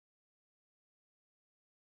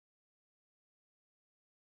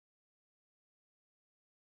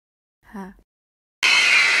Huh.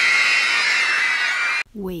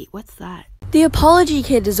 Wait, what's that? The apology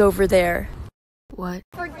kid is over there. What?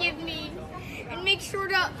 Forgive me, and make sure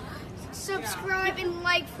to subscribe and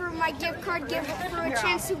like for my gift card for a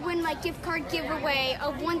chance to win my gift card giveaway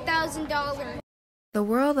of $1,000. The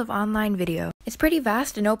world of online video is pretty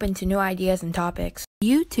vast and open to new ideas and topics.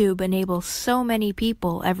 YouTube enables so many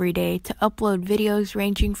people every day to upload videos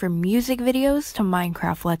ranging from music videos to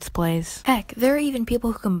Minecraft Let's Plays. Heck, there are even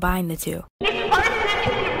people who combine the two. This person is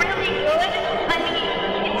really good. I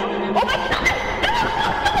mean, oh my god!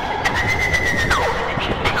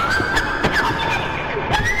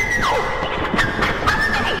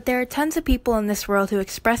 There are tons of people in this world who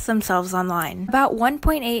express themselves online. About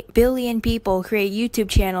 1.8 billion people create YouTube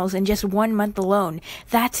channels in just 1 month alone.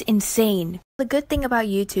 That's insane. The good thing about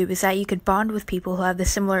YouTube is that you could bond with people who have the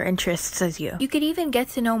similar interests as you. You could even get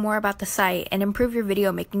to know more about the site and improve your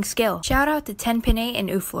video making skill. Shout out to 10pin8 and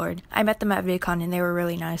Ooflord. I met them at Vidcon and they were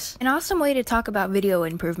really nice. An awesome way to talk about video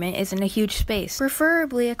improvement is in a huge space,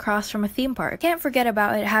 preferably across from a theme park. Can't forget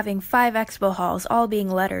about it having 5 expo halls all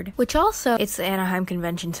being lettered, which also it's the Anaheim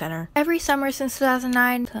Convention Center. Every summer since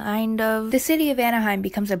 2009, the city of Anaheim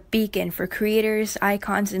becomes a beacon for creators,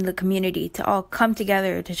 icons in the community to all come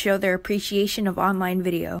together to show their appreciation of online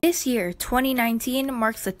video. This year, 2019,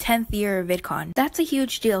 marks the 10th year of Vidcon. That's a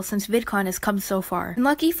huge deal since Vidcon has come so far. And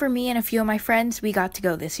lucky for me and a few of my friends, we got to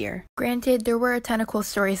go this year. Granted, there were a ton of cool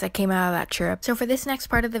stories that came out of that trip. So for this next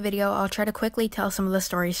part of the video, I'll try to quickly tell some of the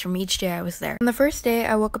stories from each day I was there. On the first day,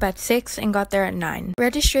 I woke up at 6 and got there at 9.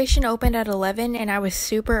 Registration opened at 11 and I was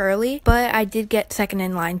super early, but I did get second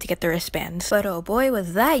in line to get the wristbands. But oh boy,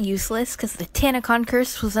 was that useless because the TanaCon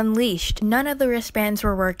curse was unleashed. None of the wristbands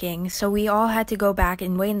were working, so we all had to go back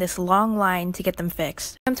and wait in this long line to get them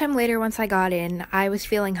fixed. Sometime later, once I got in, I was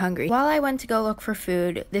feeling hungry. While I went to go look for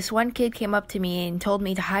food, this one kid came up to me and told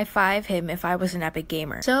me to high-five him if I was an epic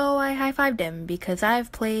gamer. So I high-fived him because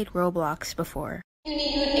I've played Roblox before.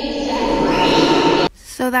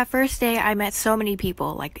 So that first day, I met so many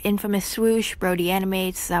people, like Infamous Swoosh, Brody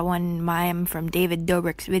Animates, that one mime from David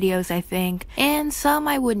Dobrik's videos, I think, and some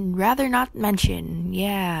I would rather not mention,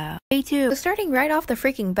 yeah. Day 2. So starting right off the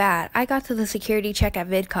freaking bat, I got to the security check at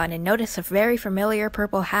VidCon and noticed a very familiar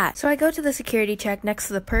purple hat. So I go to the security check next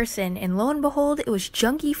to the person, and lo and behold, it was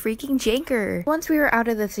Junkie freaking Janker. Once we were out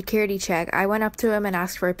of the security check, I went up to him and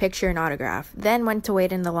asked for a picture and autograph, then went to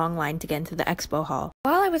wait in the long line to get into the expo hall.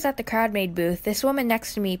 While I was at the CrowdMade booth, this woman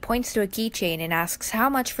next to me points to a keychain and asks how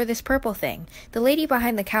much for this purple thing. The lady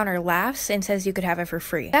behind the counter laughs and says you could have it for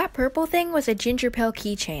free. That purple thing was a ginger pale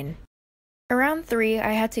keychain. Around 3,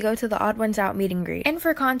 I had to go to the Odd Ones Out meet and greet. And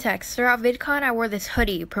for context, throughout VidCon, I wore this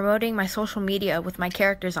hoodie promoting my social media with my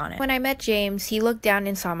characters on it. When I met James, he looked down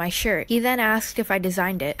and saw my shirt. He then asked if I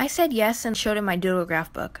designed it. I said yes and showed him my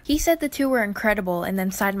doodlegraph book. He said the two were incredible and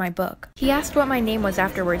then signed my book. He asked what my name was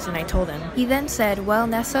afterwards and I told him. He then said, "Well,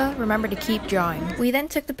 Nessa, remember to keep drawing." We then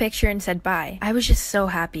took the picture and said bye. I was just so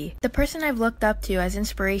happy. The person I've looked up to as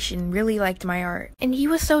inspiration really liked my art. And he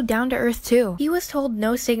was so down to earth too. He was told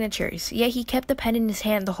no signatures, yet he kept the pen in his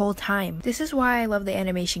hand the whole time. This is why I love the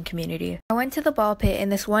animation community. I went to the ball pit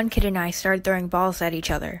and this one kid and I started throwing balls at each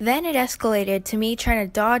other. Then it escalated to me trying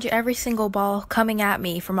to dodge every single ball coming at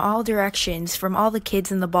me from all directions from all the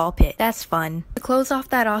kids in the ball pit. That's fun. To close off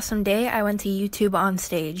that awesome day, I went to YouTube on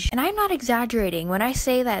stage. And I'm not exaggerating when I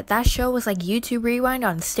say that that show was like YouTube Rewind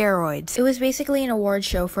on steroids. It was basically an award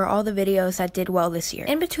show for all the videos that did well this year.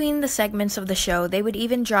 In between the segments of the show, they would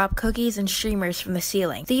even drop cookies and streamers from the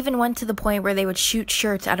ceiling. They even went to the point where they would shoot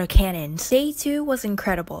shirts out of cannons. Day 2 was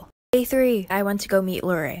incredible. Day 3, I went to go meet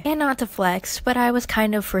Lure. And not to flex, but I was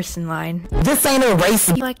kind of first in line. This ain't a race.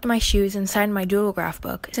 He liked my shoes and signed my doodlegraph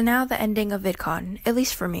book. So now the ending of VidCon, at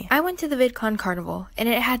least for me. I went to the VidCon Carnival, and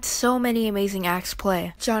it had so many amazing acts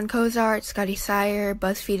play. John Cozart, Scotty Sire,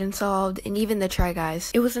 BuzzFeed Unsolved, and even the Try Guys.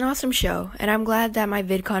 It was an awesome show, and I'm glad that my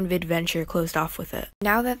VidCon Vid-venture closed off with it.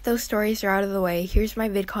 Now that those stories are out of the way, here's my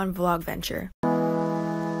VidCon vlog venture.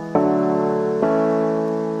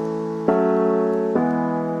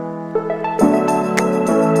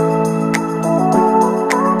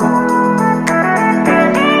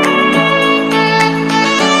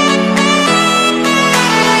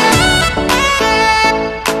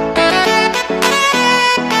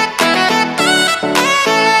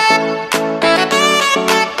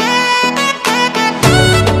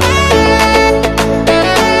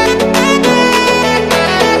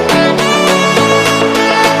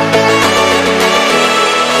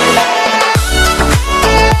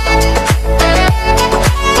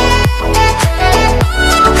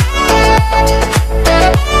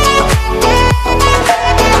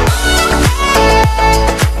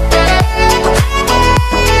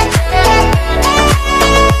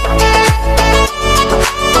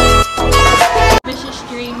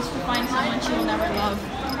 find someone she will never love.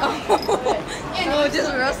 Oh,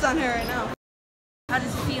 just roast on her right now. How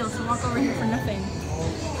does it feel to walk over here for nothing?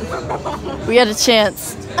 We had a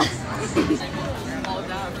chance.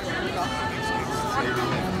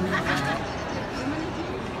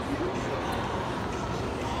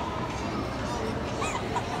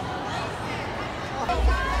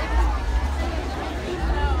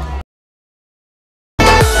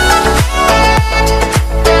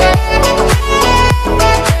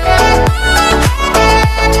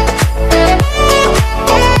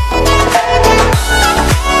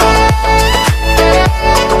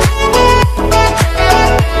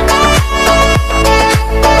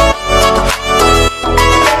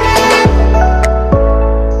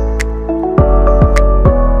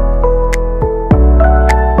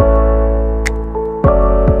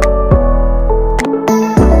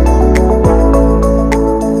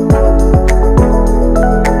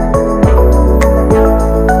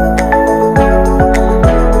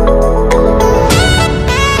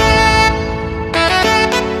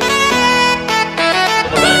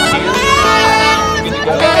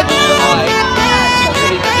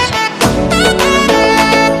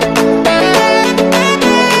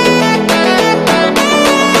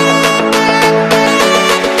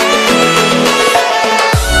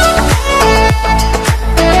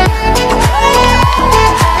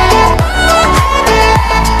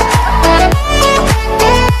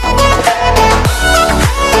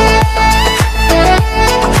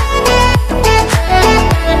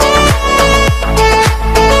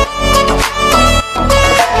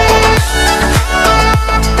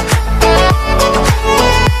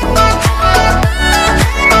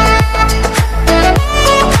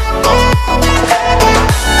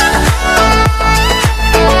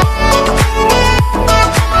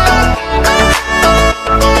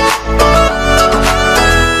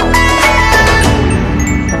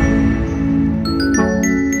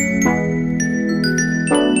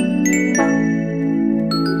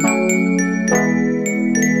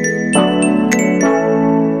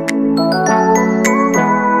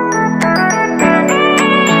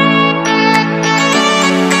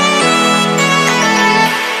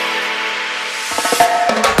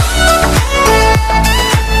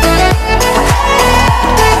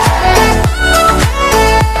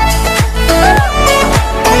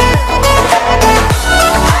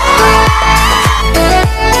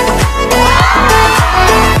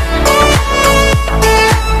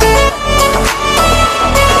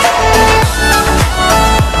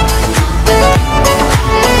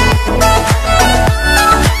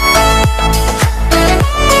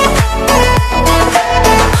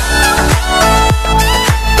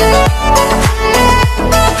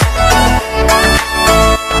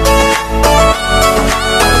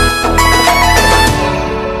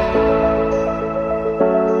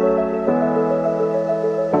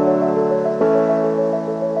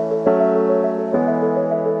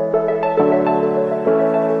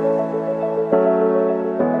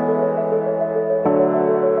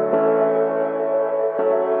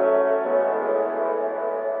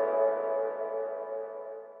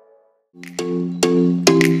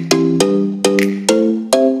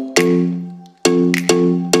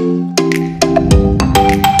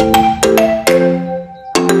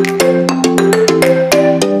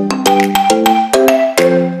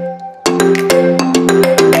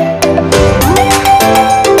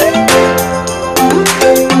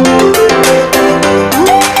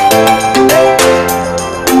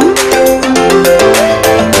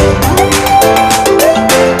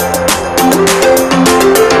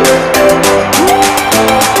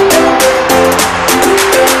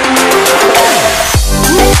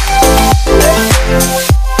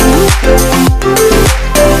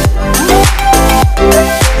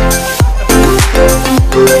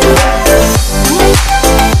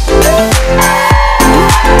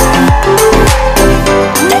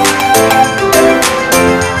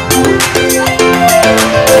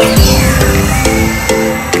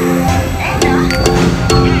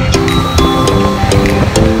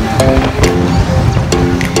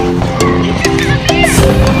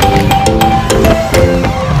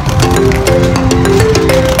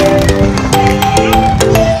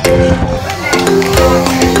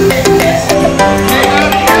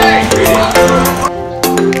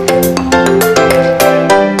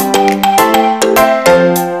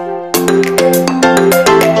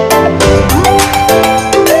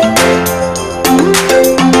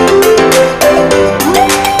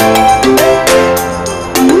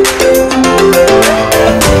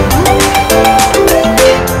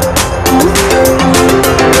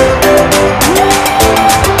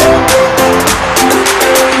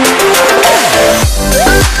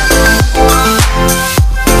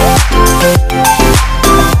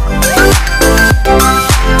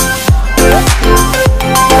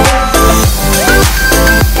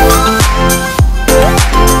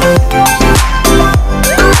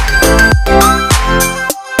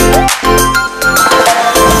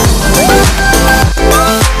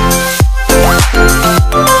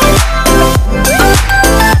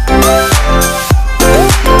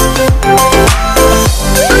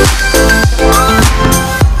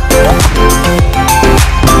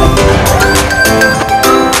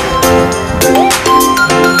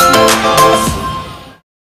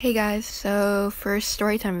 Hey guys, so first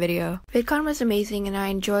Storytime video. Vidcon was amazing and I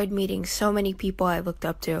enjoyed meeting so many people I looked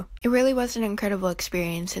up to. It really was an incredible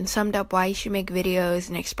experience and summed up why you should make videos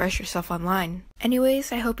and express yourself online.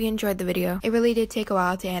 Anyways, I hope you enjoyed the video. It really did take a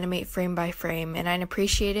while to animate frame by frame and I'd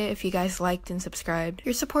appreciate it if you guys liked and subscribed.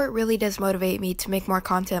 Your support really does motivate me to make more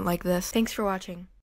content like this. Thanks for watching.